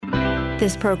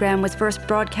This program was first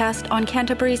broadcast on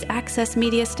Canterbury's access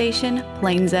media station,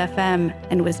 Plains FM,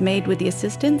 and was made with the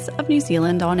assistance of New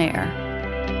Zealand On Air.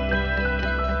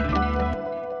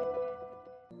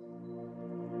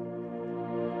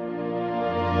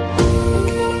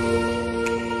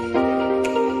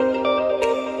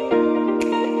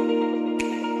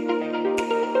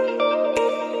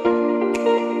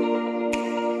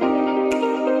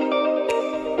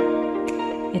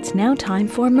 It's now time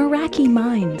for Meraki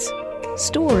Minds,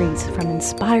 stories from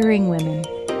inspiring women,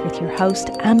 with your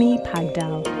host Ami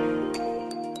Pagdal.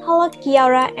 Hello, kia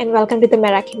ora, and welcome to the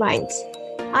Meraki Minds.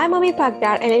 I'm Ami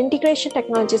Pagdal, an integration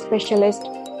technology specialist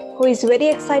who is very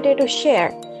excited to share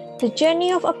the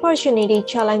journey of opportunity,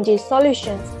 challenges,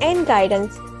 solutions, and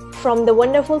guidance from the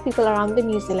wonderful people around the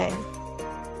New Zealand.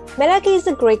 Meraki is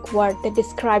a Greek word that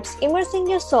describes immersing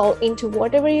your soul into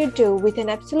whatever you do with an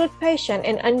absolute passion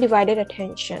and undivided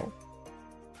attention.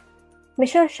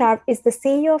 Michelle Sharp is the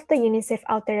CEO of the UNICEF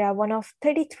Aotearoa, one of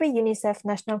 33 UNICEF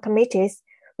National Committees,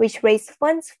 which raise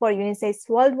funds for UNICEF's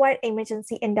worldwide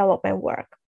emergency and development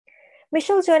work.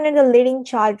 Michelle joined the leading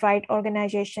child rights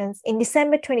organizations in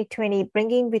December 2020,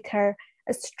 bringing with her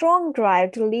a strong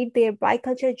drive to lead their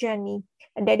bicultural journey,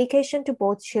 a dedication to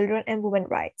both children and women's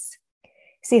rights.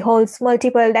 She holds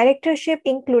multiple directorships,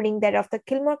 including that of the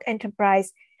Kilmarnock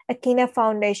Enterprises, Akina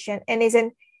Foundation, and is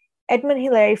an Edmund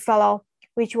Hillary Fellow,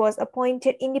 which was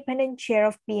appointed Independent Chair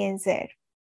of BNZ.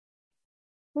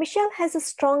 Michelle has a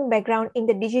strong background in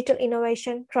the digital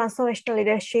innovation, transformational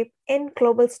leadership, and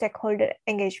global stakeholder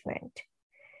engagement.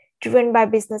 Driven by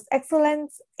business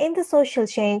excellence and the social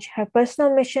change, her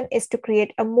personal mission is to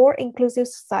create a more inclusive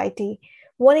society,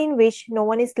 one in which no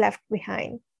one is left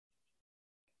behind.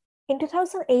 In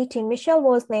 2018, Michelle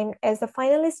was named as a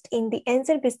finalist in the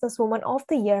NZ Businesswoman of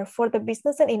the Year for the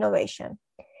Business and Innovation.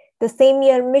 The same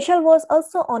year, Michelle was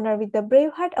also honored with the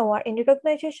Braveheart Award in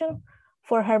recognition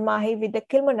for her mahi with the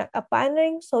Kilmarnock, a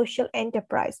pioneering social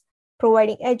enterprise,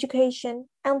 providing education,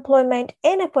 employment,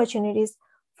 and opportunities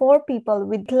for people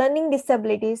with learning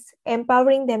disabilities,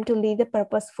 empowering them to lead a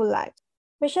purposeful life.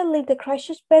 Michelle led the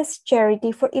Christchurch-based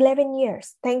charity for 11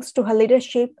 years. Thanks to her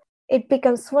leadership, it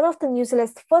becomes one of the New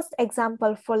Zealand's first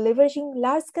examples for leveraging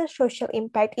large-scale social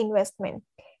impact investment,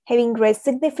 having raised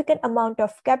significant amount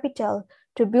of capital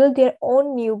to build their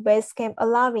own new base camp,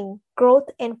 allowing growth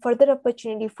and further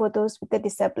opportunity for those with the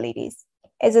disabilities.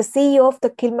 As a CEO of the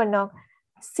Kilmarnock,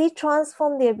 she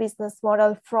transformed their business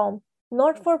model from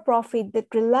not-for-profit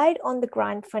that relied on the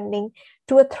grant funding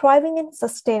to a thriving and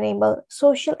sustainable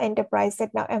social enterprise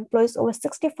that now employs over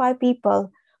 65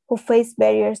 people who face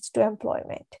barriers to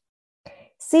employment.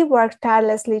 She worked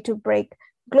tirelessly to break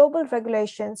global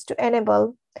regulations to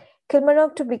enable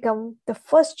Kilmarnock to become the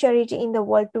first charity in the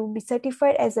world to be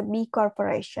certified as a B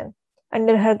Corporation.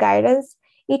 Under her guidance,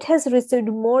 it has received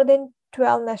more than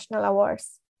 12 national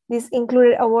awards. These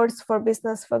included awards for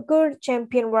Business for Good,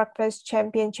 Champion Workplace,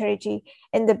 Champion Charity,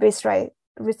 and the Best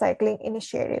Recycling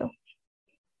Initiative.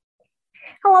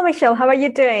 Hello, Michelle. How are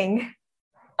you doing?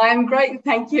 I'm great.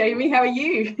 Thank you, Amy. How are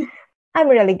you? I'm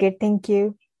really good. Thank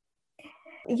you.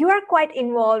 You are quite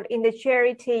involved in the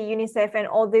charity, UNICEF, and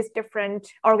all these different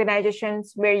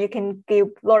organizations where you can give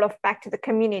a lot of back to the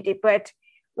community. But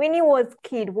when you was a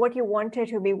kid, what you wanted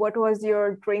to be, what was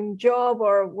your dream job,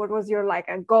 or what was your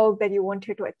a goal that you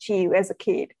wanted to achieve as a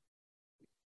kid?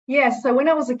 Yeah, so when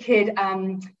I was a kid,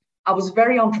 I was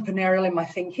very entrepreneurial in my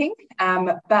thinking,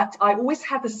 but I always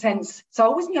had the sense, so I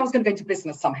always knew I was going to go into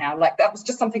business somehow. That was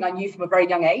just something I knew from a very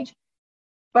young age.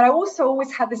 But I also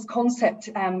always had this concept,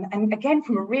 and again,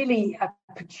 from a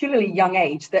peculiarly young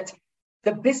age, that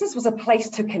the business was a place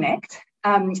to connect.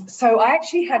 So I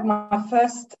actually had my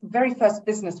very first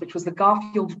business, which was the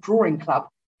Garfield Drawing Club,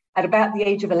 at about the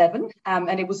age of 11.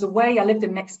 And it was a way, I lived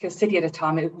in Mexico City at the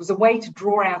time, and it was a way to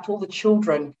draw out all the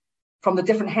children from the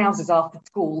different houses after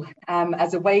school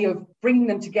as a way of bringing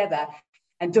them together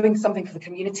and doing something for the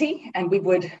community. And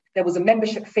there was a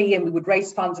membership fee, and we would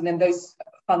raise funds, and then those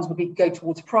funds would go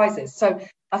towards prizes. So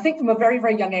I think from a very,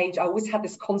 very young age, I always had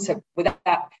this concept with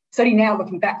that. It's only now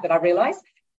looking back that I realized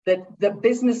that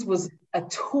business was a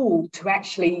tool to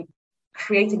actually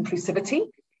create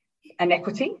inclusivity and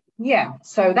equity. Yeah,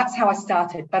 so that's how I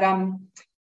started. But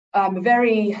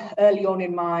very early on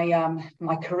in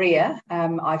my career,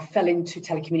 I fell into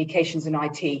telecommunications and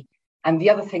IT. And the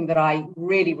other thing that I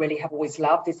really, really have always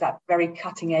loved is that very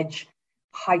cutting edge,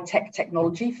 high-tech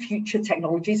technology, future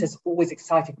technologies has always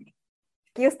excited me.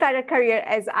 You started a career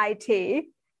as IT,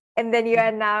 and then you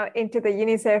are now into the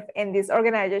UNICEF and this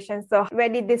organization. So where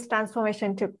did this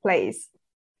transformation took place?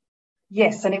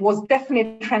 Yes, and it was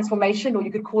definitely a transformation, or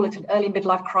you could call it an early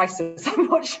midlife crisis. I'm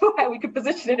not sure how we could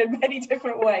position it in many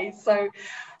different ways. So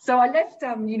I left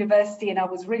university, and I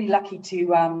was really lucky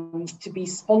to be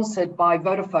sponsored by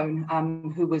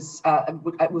Vodafone, who was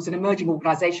an emerging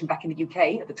organisation back in the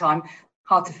UK at the time.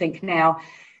 Hard to think now,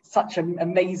 such an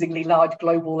amazingly large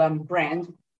global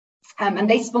brand. And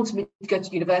they sponsored me to go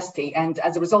to university, and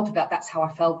as a result of that, that's how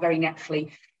I fell very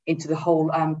naturally into the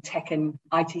whole tech and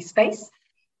IT space.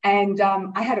 And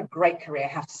I had a great career, I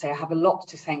have to say. I have a lot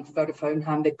to thank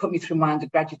Vodafone. They put me through my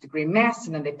undergraduate degree in maths,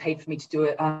 and then they paid for me to do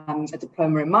a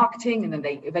diploma in marketing, and then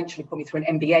they eventually put me through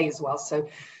an MBA as well. So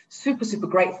super, super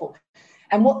grateful.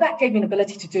 And what that gave me an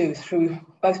ability to do through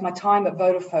both my time at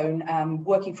Vodafone,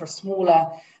 working for a smaller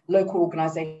local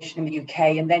organisation in the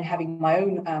UK, and then having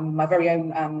my very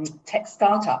own tech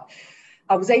startup,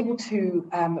 I was able to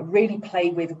really play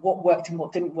with what worked and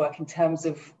what didn't work in terms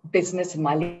of business and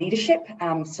my leadership.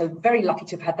 So very lucky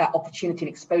to have had that opportunity and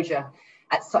exposure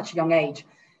at such a young age.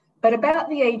 But about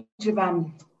the age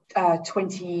of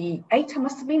 28, I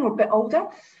must have been, or a bit older,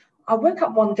 I woke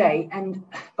up one day, and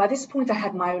by this point I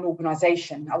had my own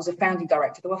organisation. I was a founding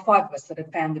director. There were 5 of us that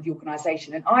had founded the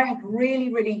organisation. And I had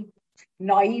really, really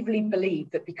naively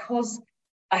believed that because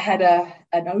I had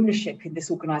an ownership in this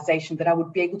organisation, that I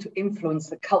would be able to influence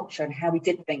the culture and how we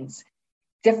did things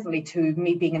differently to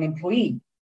me being an employee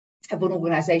of an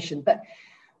organisation. But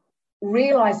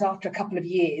realised after a couple of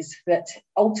years that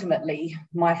ultimately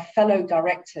my fellow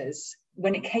directors,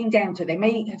 when it came down to it, they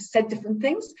may have said different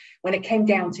things. When it came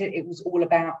down to it, it was all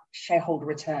about shareholder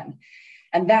return.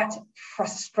 And that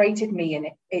frustrated me, and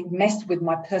it messed with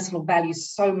my personal values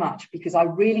so much, because I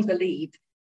really believed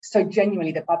so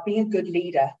genuinely that by being a good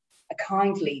leader, a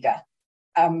kind leader,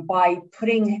 by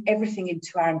putting everything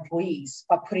into our employees,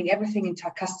 by putting everything into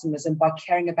our customers, and by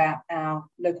caring about our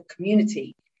local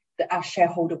community, that our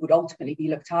shareholder would ultimately be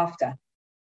looked after.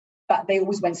 But they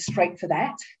always went straight for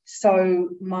that. So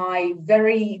my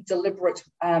very deliberate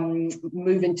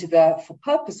move into the for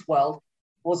purpose world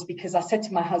was because I said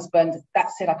to my husband,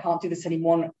 that's it, I can't do this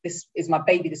anymore. This is my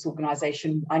baby, this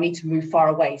organisation. I need to move far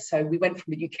away. So we went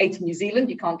from the UK to New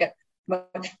Zealand. You can't get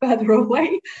much further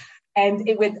away. And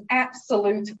it was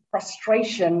absolute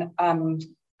frustration and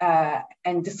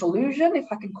disillusion, if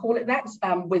I can call it that,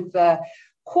 with the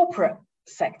corporate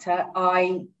sector.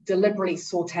 I deliberately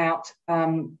sought out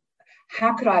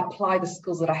how could I apply the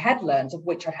skills that I had learned, of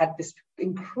which I had this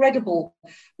incredible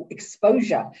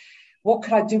exposure. What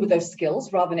could I do with those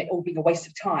skills rather than it all being a waste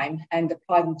of time, and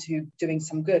apply them to doing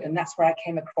some good? And that's where I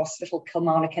came across little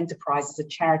Kilmarnock Enterprises, a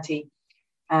charity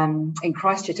in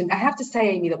Christchurch. And I have to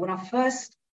say, Amy, that when I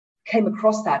first came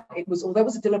across that, although it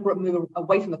was a deliberate move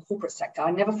away from the corporate sector, I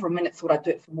never for a minute thought I'd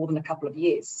do it for more than a couple of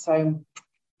years. So,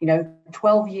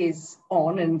 12 years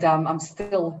on, and I'm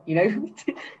still,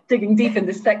 digging deep in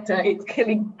this sector. It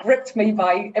clearly gripped me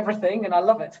by everything, and I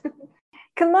love it.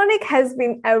 Kilmarnock has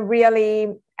been a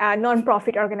really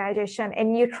non-profit organization,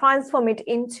 and you transform it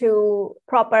into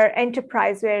proper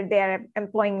enterprise where they're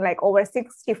employing like over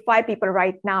 65 people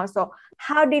right now. So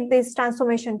how did this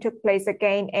transformation took place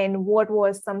again, and what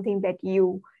was something that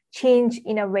you changed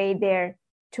in a way there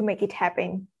to make it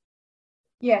happen?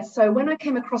 Yeah, so when I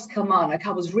came across Kilmarnock,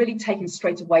 I was really taken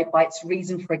straight away by its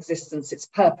reason for existence, its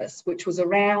purpose, which was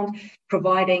around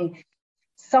providing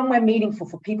somewhere meaningful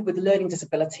for people with learning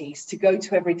disabilities to go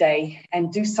to every day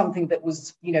and do something that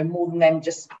was, more than them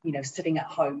just, sitting at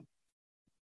home.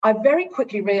 I very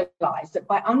quickly realized that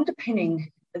by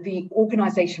underpinning the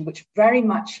organization, which very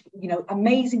much,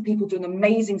 amazing people doing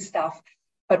amazing stuff,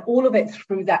 but all of it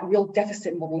through that real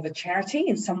deficit model of a charity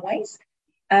in some ways,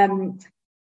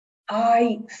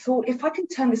 I thought, if I can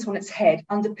turn this on its head,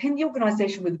 underpin the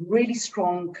organisation with really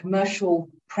strong commercial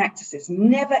practices,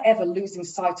 never ever losing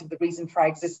sight of the reason for our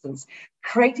existence,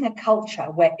 creating a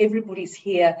culture where everybody's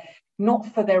here not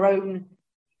for their own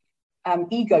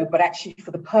ego, but actually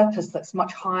for the purpose that's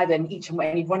much higher than each and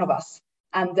any one of us,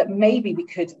 and that maybe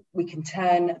we can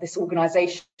turn this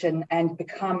organisation and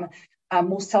become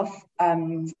more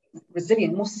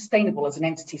resilient, more sustainable as an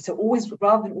entity. So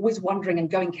rather than always wondering and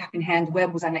going cap in hand, where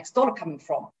was our next dollar coming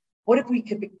from? What if we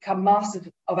could become masters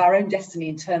of our own destiny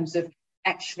in terms of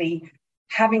actually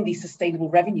having these sustainable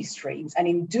revenue streams, and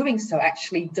in doing so,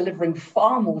 actually delivering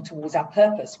far more towards our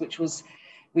purpose, which was,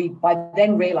 we by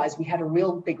then realised we had a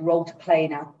real big role to play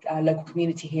in our local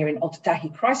community here in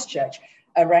Aotearoa, Christchurch,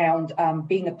 around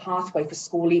being a pathway for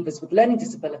school leavers with learning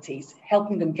disabilities,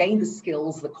 helping them gain the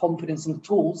skills, the confidence and the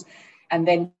tools, and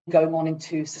then going on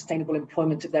into sustainable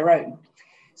employment of their own.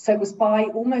 So it was by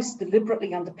almost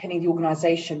deliberately underpinning the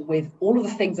organisation with all of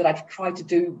the things that I've tried to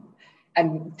do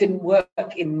and didn't work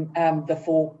in the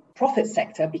for profit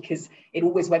sector because it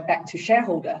always went back to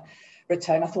shareholder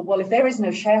return. I thought, well, if there is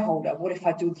no shareholder, what if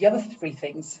I do the other three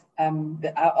things,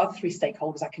 our other three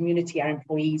stakeholders, our community, our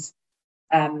employees,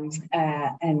 and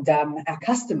our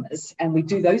customers, and we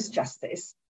do those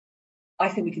justice? I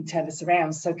think we can turn this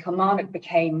around. So Kilmarnock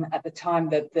became, at the time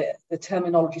that the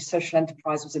terminology social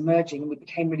enterprise was emerging, and we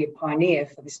became really a pioneer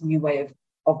for this new way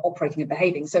of operating and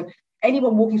behaving. So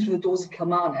anyone walking through the doors of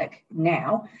Kilmarnock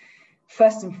now,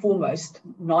 first and foremost,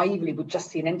 naively would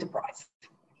just see an enterprise.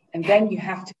 And then you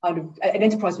have to an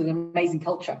enterprise with an amazing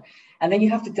culture. And then you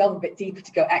have to delve a bit deeper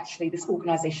to go, actually, this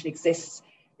organization exists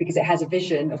because it has a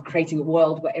vision of creating a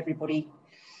world where everybody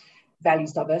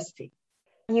values diversity.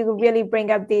 You really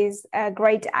bring up this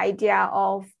great idea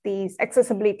of this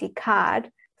accessibility card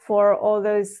for all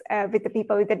those with the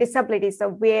people with the disabilities. So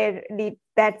where did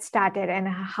that started, and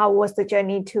how was the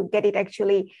journey to get it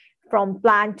actually from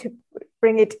plan to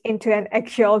bring it into an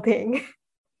actual thing?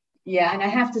 Yeah, and I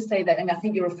have to say that, and I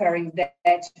think you're referring there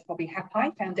to probably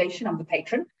Akina Foundation. I'm the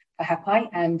patron for Akina,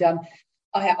 and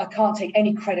I can't take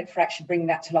any credit for actually bringing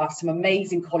that to life. Some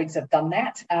amazing colleagues have done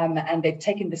that, and they've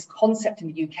taken this concept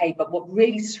in the UK. But what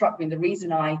really struck me, and the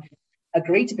reason I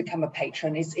agreed to become a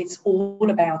patron, is it's all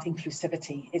about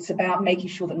inclusivity. It's about making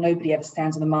sure that nobody ever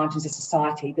stands on the margins of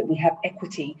society, that we have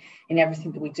equity in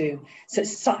everything that we do. So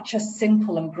it's such a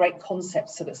simple and great concept,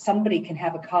 so that somebody can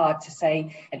have a card to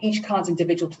say, and each card's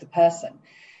individual to the person,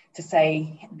 to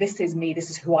say, this is me, this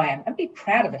is who I am, and be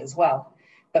proud of it as well.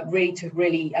 But really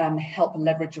to help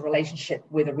leverage a relationship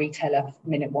with a retailer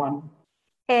minute one.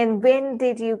 And when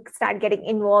did you start getting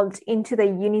involved into the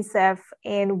UNICEF,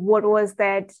 and what was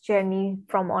that journey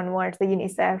from onwards, the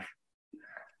UNICEF?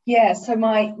 Yeah, so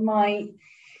my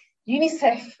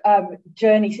UNICEF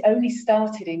journey only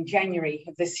started in January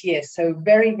of this year, so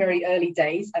very, very early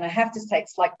days. And I have to say,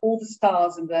 it's like all the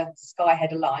stars in the sky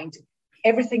had aligned.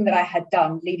 Everything that I had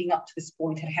done leading up to this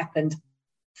point had happened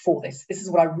for this. This is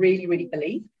what I really, really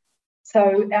believe.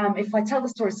 So if I tell the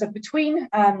story, so between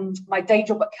my day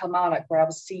job at Kilmarnock, where I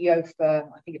was CEO for,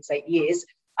 I think it's 8 years,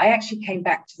 I actually came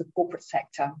back to the corporate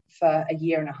sector for a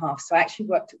year and a half. So I actually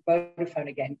worked at Vodafone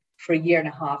again for a year and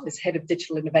a half as head of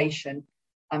digital innovation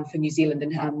for New Zealand,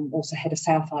 and also head of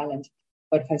South Island,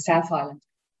 Vodafone South Island.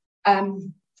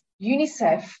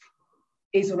 UNICEF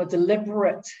is on a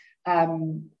deliberate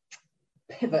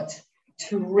pivot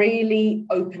to really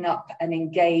open up and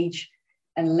engage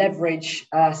and leverage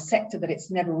a sector that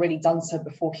it's never really done so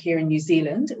before here in New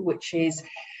Zealand, which is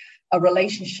a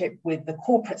relationship with the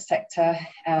corporate sector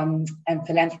and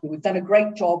philanthropy. We've done a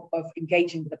great job of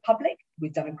engaging with the public.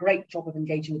 We've done a great job of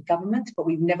engaging with government, but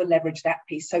we've never leveraged that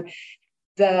piece. So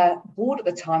the board at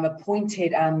the time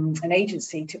appointed an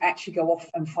agency to actually go off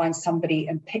and find somebody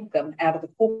and pick them out of the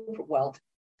corporate world.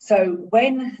 So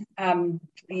when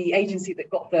the agency that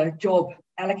got the job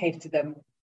allocated to them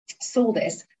saw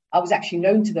this, I was actually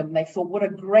known to them. They thought, what a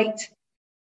great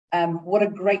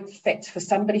fit for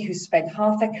somebody who spent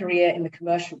half their career in the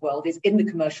commercial world, is in the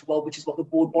commercial world, which is what the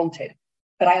board wanted.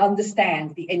 But I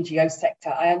understand the NGO sector.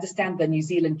 I understand the New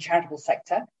Zealand charitable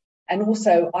sector. And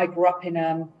also I grew up in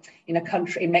a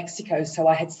country in Mexico, so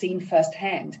I had seen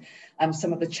firsthand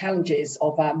some of the challenges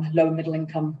of low and middle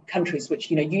income countries, which,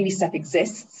 UNICEF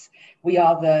exists. We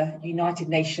are the United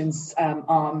Nations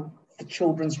arm for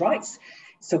children's rights.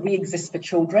 So we exist for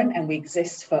children, and we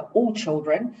exist for all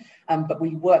children, but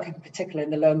we work in particular in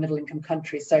the low and middle income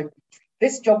countries. So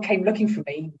this job came looking for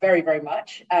me very, very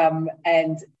much.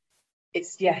 And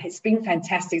it's been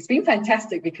fantastic. It's been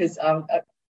fantastic because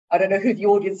I don't know who the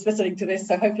audience is listening to this,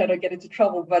 so hopefully I don't get into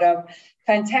trouble, but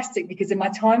fantastic because in my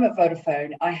time at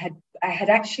Vodafone, I had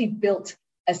actually built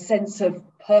a sense of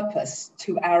purpose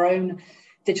to our own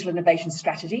digital innovation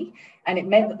strategy. And it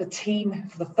meant that the team,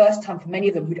 for the first time, for many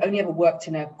of them who'd only ever worked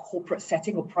in a corporate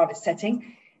setting or private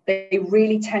setting, they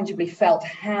really tangibly felt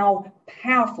how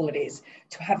powerful it is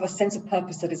to have a sense of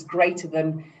purpose that is greater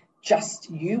than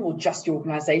just you or just your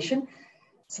organization.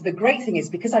 So the great thing is,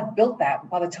 because I'd built that,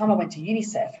 by the time I went to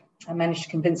UNICEF, I managed to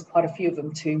convince quite a few of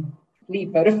them to leave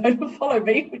Vodafone and follow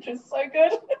me, which is so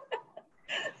good.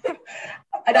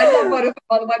 And I love Vodafone,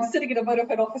 by the way. I'm sitting in a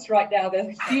Vodafone office right now.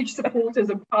 They're huge supporters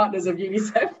and partners of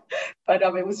UNICEF. But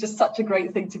it was just such a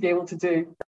great thing to be able to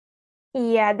do.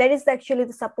 Yeah, that is actually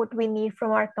the support we need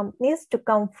from our companies to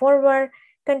come forward,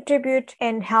 contribute,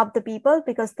 and help the people,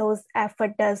 because those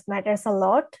effort does matters a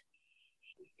lot.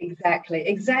 Exactly.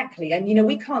 And,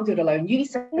 we can't do it alone.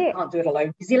 UNICEF can't do it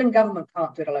alone. New Zealand government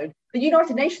can't do it alone. The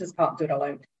United Nations can't do it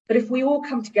alone. But if we all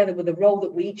come together with the role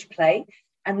that we each play,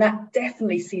 and that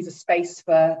definitely sees a space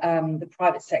for the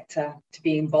private sector to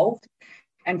be involved,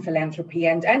 and philanthropy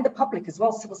and the public as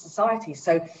well, civil society.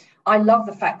 So I love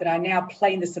the fact that I now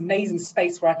play in this amazing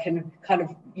space where I can kind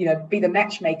of, be the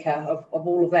matchmaker of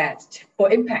all of that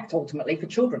for impact ultimately for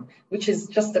children, which is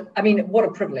just, what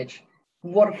a privilege.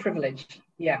 What a privilege.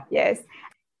 Yeah. Yes.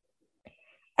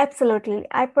 Absolutely.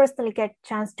 I personally get a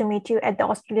chance to meet you at the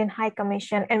Australian High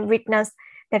Commission and witness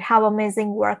that how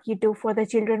amazing work you do for the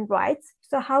children's rights.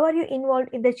 So how are you involved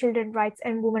in the children's rights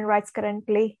and women's rights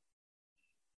currently?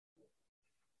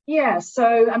 Yeah,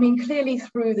 so clearly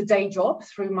through the day job,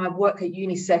 through my work at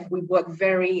UNICEF, we work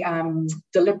very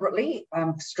deliberately,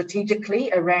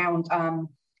 strategically around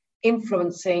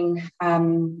influencing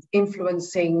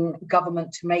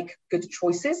government to make good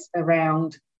choices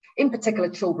around, in particular,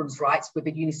 children's rights with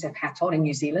the UNICEF hat on in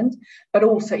New Zealand, but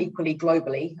also equally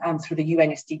globally through the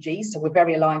UN SDGs. So we're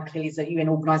very aligned clearly as a UN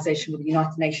organisation with the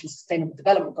United Nations Sustainable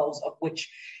Development Goals, of which,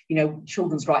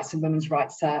 children's rights and women's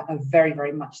rights are very,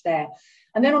 very much there.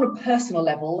 And then on a personal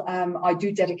level, I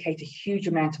do dedicate a huge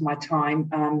amount of my time,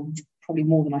 probably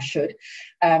more than I should,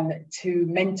 to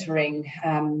mentoring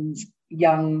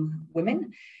young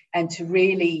women and to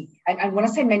really, and when I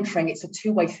say mentoring, it's a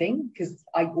two-way thing because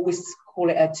I always call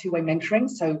it a two-way mentoring.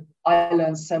 So I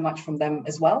learn so much from them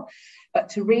as well, but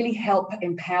to really help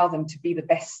empower them to be the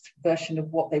best version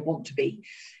of what they want to be.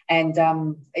 And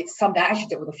it's something I actually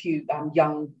did with a few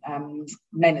young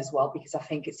men as well, because I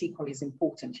think it's equally as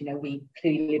important. We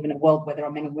clearly live in a world where there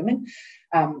are men and women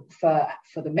for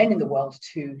the men in the world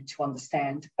to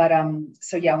understand. But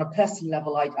so yeah, on a personal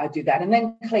level, I do that. And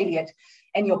then clearly at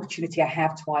any opportunity I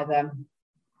have to either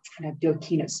do a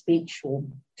keynote speech or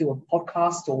do a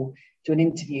podcast or do an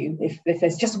interview, if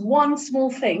there's just one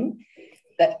small thing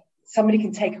that somebody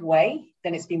can take away,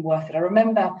 then it's been worth it. I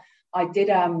remember I did,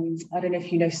 I don't know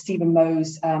if you know Stephen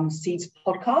Moe's Seeds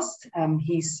podcast.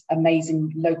 He's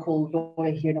amazing local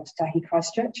lawyer here in Otautahi,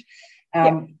 Christchurch.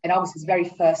 And I was his very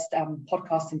first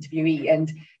podcast interviewee.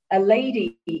 And a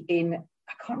lady in,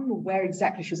 I can't remember where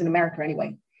exactly, she was in America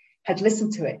anyway, had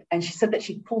listened to it. And she said that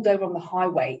she pulled over on the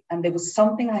highway and there was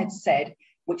something I had said,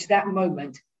 which that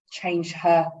moment changed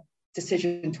her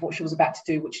decision to what she was about to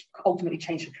do, which ultimately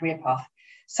changed her career path.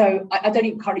 So I can't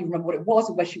even remember what it was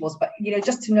or where she was, but,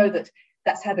 just to know that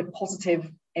that's had a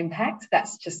positive impact,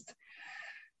 that's just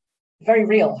very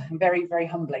real and very, very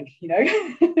humbling,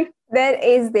 That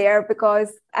is there,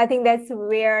 because I think that's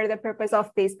where the purpose of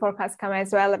this podcast come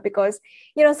as well, because,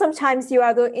 sometimes you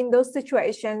are in those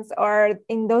situations or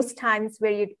in those times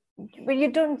where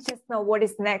you don't just know what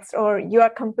is next or you are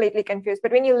completely confused.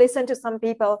 But when you listen to some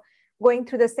people going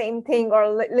through the same thing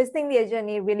or listening to their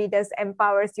journey, really does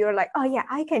empowers you. You're like, oh yeah,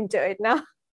 I can do it now.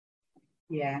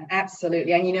 Yeah,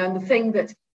 absolutely. And, and the thing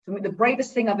that, for me, the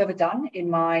bravest thing I've ever done in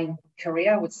my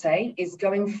career, I would say, is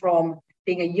going from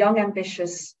being a young,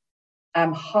 ambitious,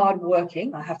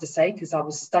 hardworking, I have to say, because I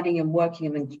was studying and working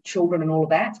and then children and all of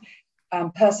that,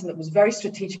 person that was very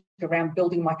strategic around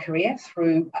building my career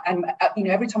through, and,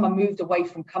 every time I moved away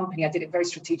from company, I did it very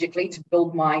strategically to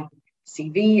build my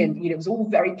CV, and it was all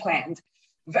very planned,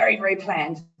 very, very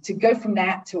planned, to go from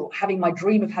that to having my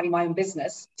dream of having my own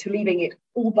business to leaving it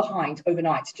all behind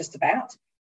overnight, just about,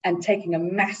 and taking a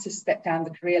massive step down the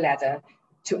career ladder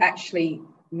to actually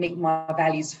meet my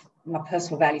values, my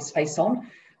personal values face on,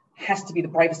 has to be the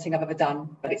bravest thing I've ever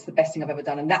done, but it's the best thing I've ever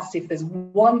done. And that's, if there's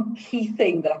one key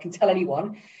thing that I can tell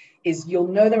anyone, is you'll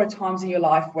know there are times in your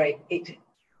life where it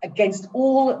against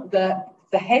all the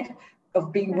head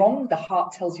of being wrong, the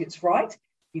heart tells you it's right.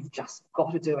 You've just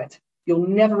got to do it. You'll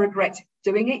never regret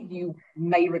doing it. You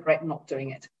may regret not doing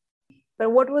it.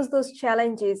 But what was those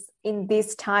challenges in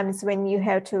these times when you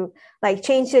had to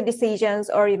change your decisions,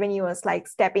 or even you was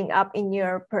stepping up in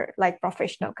your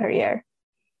professional career?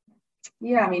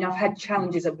 Yeah, I've had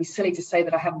challenges. It'd be silly to say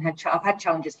that I haven't had. I've had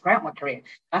challenges throughout my career.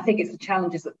 I think it's the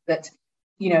challenges that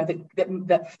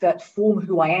form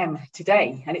who I am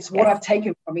today. And it's what I've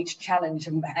taken from each challenge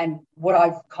and what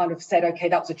I've kind of said, okay,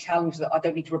 that was a challenge that I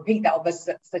don't need to repeat that, or that's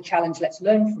the challenge, let's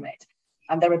learn from it.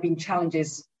 And there have been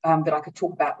challenges that I could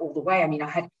talk about all the way. I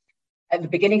had, at the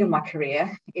beginning of my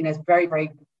career, in a very,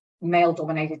 very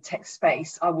male-dominated tech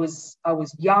space, I was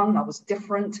young, I was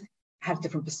different, had a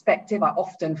different perspective. I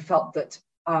often felt that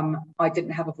I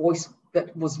didn't have a voice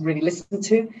that was really listened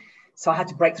to. So I had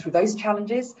to break through those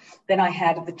challenges. Then I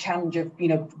had the challenge of,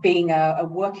 being a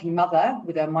working mother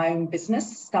with my own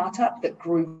business startup that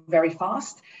grew very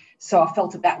fast. So I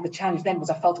felt that the challenge then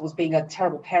was I felt I was being a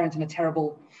terrible parent and a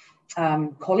terrible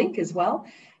colleague as well.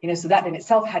 So that in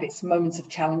itself had its moments of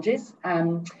challenges.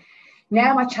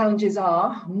 Now my challenges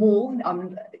are more,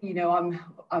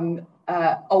 I'm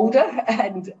older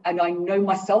and I know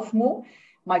myself more.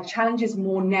 My challenges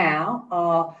more now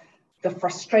are the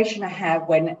frustration I have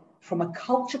when, from a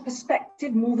culture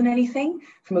perspective, more than anything,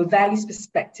 from a values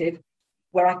perspective,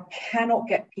 where I cannot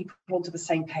get people onto the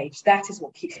same page. That is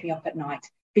what keeps me up at night,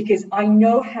 because I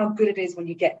know how good it is when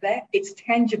you get there. It's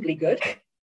tangibly good.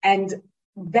 And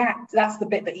that's the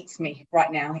bit that eats me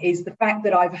right now, is the fact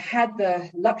that I've had the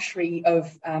luxury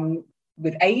of,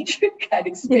 with age and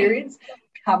experience,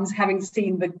 comes having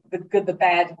seen the good, the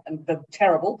bad, and the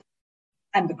terrible,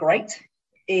 and the great,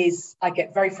 is I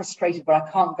get very frustrated where I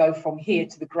can't go from here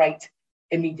to the great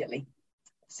immediately.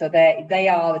 So they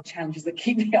are the challenges that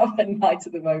keep me up at night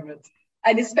at the moment.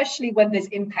 And especially when there's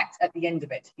impact at the end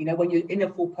of it, you know, when you're in a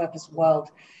full purpose world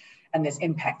and there's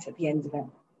impact at the end of it.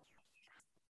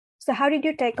 So how did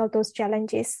you tackle those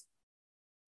challenges?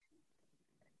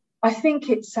 I think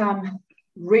it's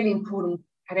really important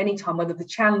at any time, whether the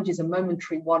challenge is a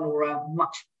momentary one or a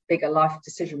much bigger life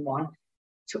decision one,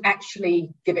 to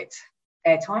actually give it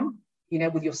airtime, you know,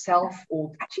 with yourself,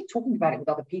 or actually talking about it with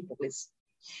other people is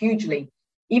hugely,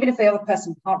 even if the other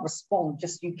person can't respond,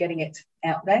 just you getting it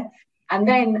out there. And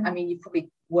then, I mean, you've probably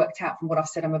worked out from what I've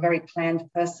said, I'm a very planned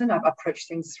person. I've approached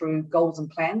things through goals and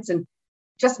plans, and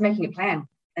just making a plan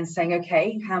and saying,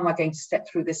 okay, how am I going to step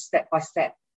through this step by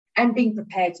step, and being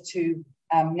prepared to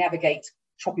navigate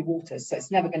choppy waters. So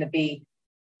it's never going to be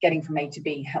getting from A to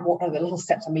B. What are the little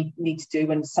steps I need to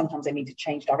do? And sometimes I need to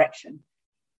change direction.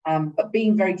 But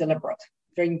being very deliberate,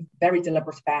 very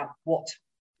deliberate about what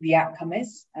the outcome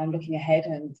is, and looking ahead,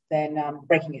 and then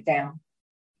breaking it down,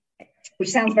 which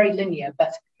sounds very linear,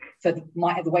 but for the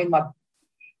way my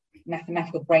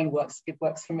mathematical brain works, it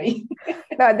works for me.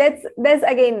 No, that's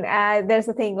again, there's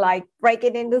a thing like break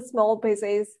it into small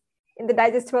pieces, in the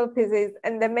digestible pieces,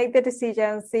 and then make the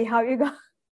decision, see how you go.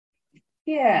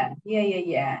 Yeah.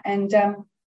 And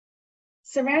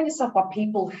surround yourself by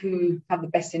people who have the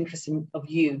best interest of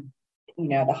you, you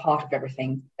know, at the heart of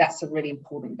everything. That's a really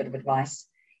important bit of advice.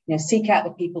 You know, seek out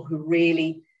the people who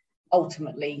really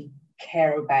ultimately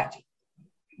care about,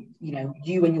 you know,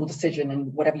 you and your decision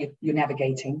and whatever you're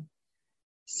navigating.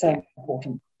 So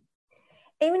important.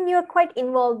 Even you're quite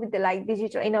involved with the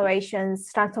digital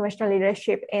innovations, transformational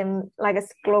leadership, and a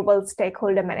global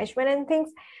stakeholder management and things.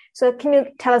 So can you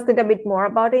tell us a little bit more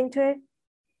about it?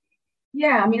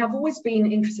 Yeah, I mean, I've always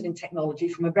been interested in technology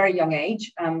from a very young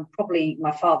age. Probably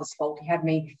my father's fault. He had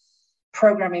me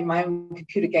programming my own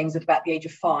computer games at about the age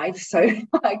of 5. So I'm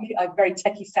a very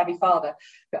techie savvy father.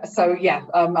 So yeah,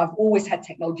 I've always had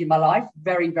technology in my life,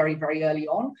 very, very, very early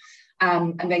on.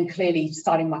 And then clearly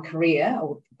starting my career,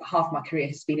 or half my career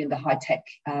has been in the high-tech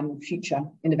future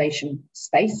innovation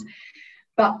space.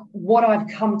 But what I've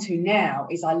come to now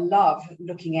is I love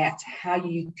looking at how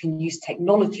you can use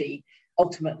technology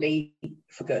ultimately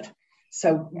for good.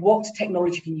 So what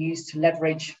technology can you use to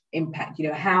leverage impact? You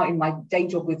know, how in my day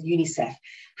job with UNICEF,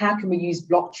 how can we use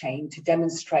blockchain to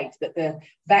demonstrate that the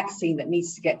vaccine that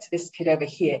needs to get to this kid over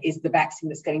here is the vaccine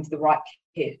that's getting to the right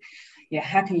kid? You know,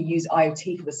 how can you use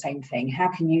IoT for the same thing? How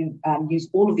can you use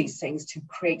all of these things to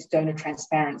create donor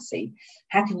transparency?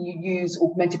 How can you use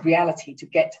augmented reality to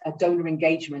get a donor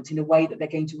engagement in a way that they're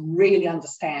going to really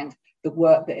understand the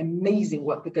work, the amazing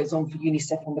work that goes on for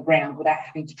UNICEF on the ground without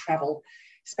having to travel,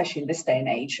 especially in this day and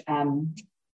age,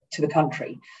 to the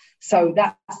country. So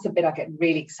that's the bit I get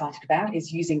really excited about,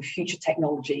 is using future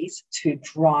technologies to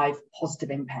drive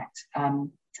positive impact.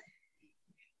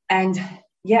 And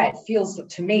yeah, it feels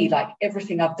to me like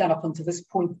everything I've done up until this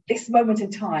point, this moment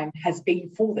in time, has been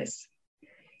for this.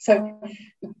 So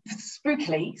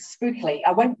spookily,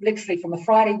 I went literally from a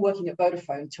Friday working at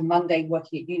Vodafone to Monday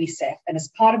working at UNICEF. And as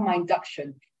part of my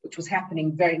induction, which was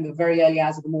happening in the very early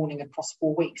hours of the morning across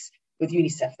 4 weeks with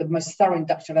UNICEF, the most thorough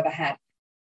induction I've ever had,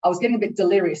 I was getting a bit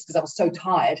delirious because I was so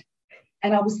tired.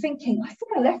 And I was thinking, I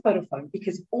thought I left Vodafone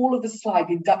because all of the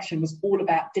slide induction was all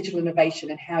about digital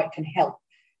innovation and how it can help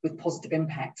with positive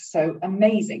impact. So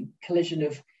amazing collision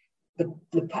of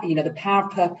the power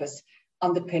of purpose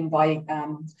underpinned by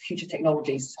future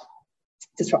technologies,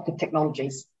 disruptive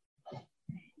technologies.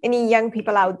 Any young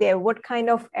people out there, what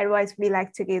kind of advice would you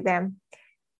like to give them?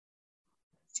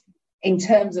 In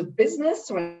terms of business,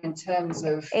 or in terms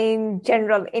of? In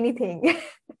general, anything.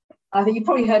 I think you've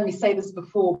probably heard me say this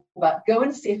before, but go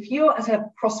and see, if you're at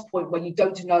a cross point where you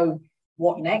don't know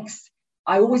what next,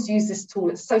 I always use this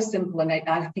tool. It's so simple, and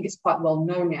I think it's quite well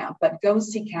known now, but go and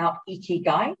seek out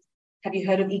Ikigai. Have you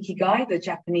heard of Ikigai, the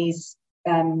Japanese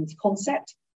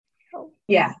concept? Oh.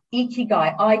 Yeah,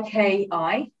 Ikigai,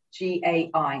 Ikigai,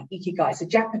 Ikigai. It's a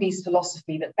Japanese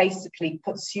philosophy that basically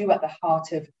puts you at the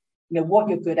heart of, you know, what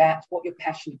you're good at, what you're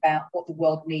passionate about, what the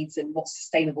world needs, and what's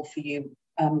sustainable for you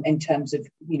in terms of,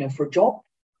 you know, for a job.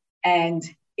 And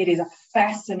it is a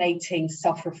fascinating,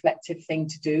 self-reflective thing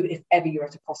to do if ever you're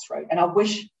at a crossroad. And I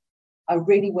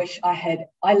really wish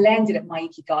I landed at my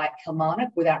ikigai at Kilmarnock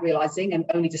without realizing, and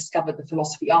only discovered the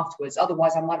philosophy afterwards.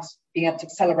 Otherwise, I might have been able to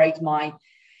accelerate my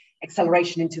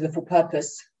acceleration into the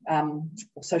for-purpose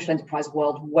or social enterprise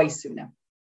world way sooner.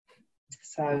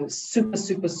 So super,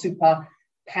 super, super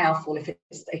powerful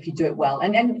if you do it well,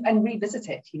 and revisit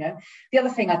it. The other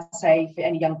thing I'd say for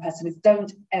any young person is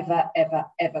don't ever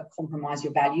compromise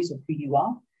your values or who you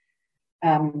are.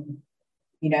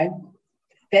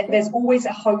 There's always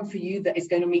a home for you that is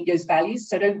going to meet those values.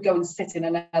 So don't go and sit in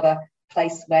another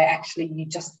place where actually you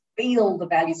just feel the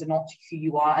values are not who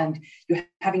you are, and you're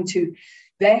having to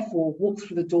therefore walk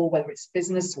through the door, whether it's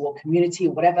business or community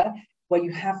or whatever, where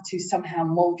you have to somehow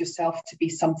mold yourself to be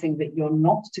something that you're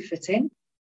not to fit in.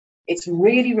 It's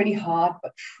really, really hard,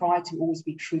 but try to always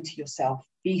be true to yourself.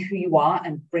 Be who you are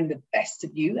and bring the best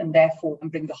of you, and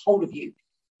bring the whole of you.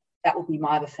 That would be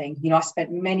my other thing. I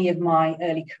spent many of my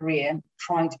early career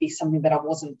trying to be something that I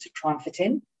wasn't, to try and fit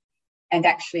in. And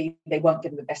actually, they weren't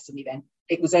getting the best of me then.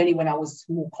 It was only when I was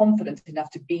more confident enough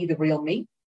to be the real me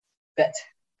that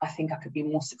I think I could be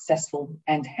more successful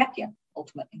and happier,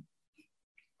 ultimately.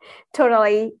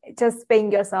 Totally. Just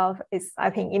being yourself is,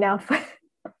 I think, enough.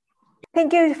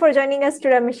 Thank you for joining us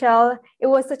today, Michelle. It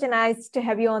was such a nice to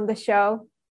have you on the show.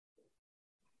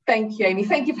 Thank you, Amy.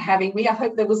 Thank you for having me. I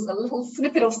hope there was a little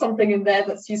snippet of something in there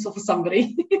that's useful for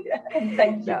somebody.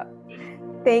 Thank you.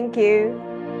 Thank you.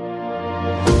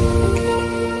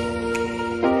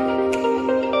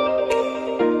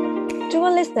 To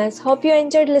our listeners, hope you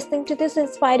enjoyed listening to this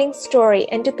inspiring story,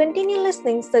 and to continue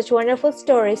listening such wonderful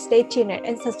stories, stay tuned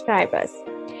and subscribe us.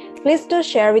 Please do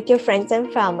share with your friends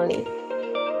and family.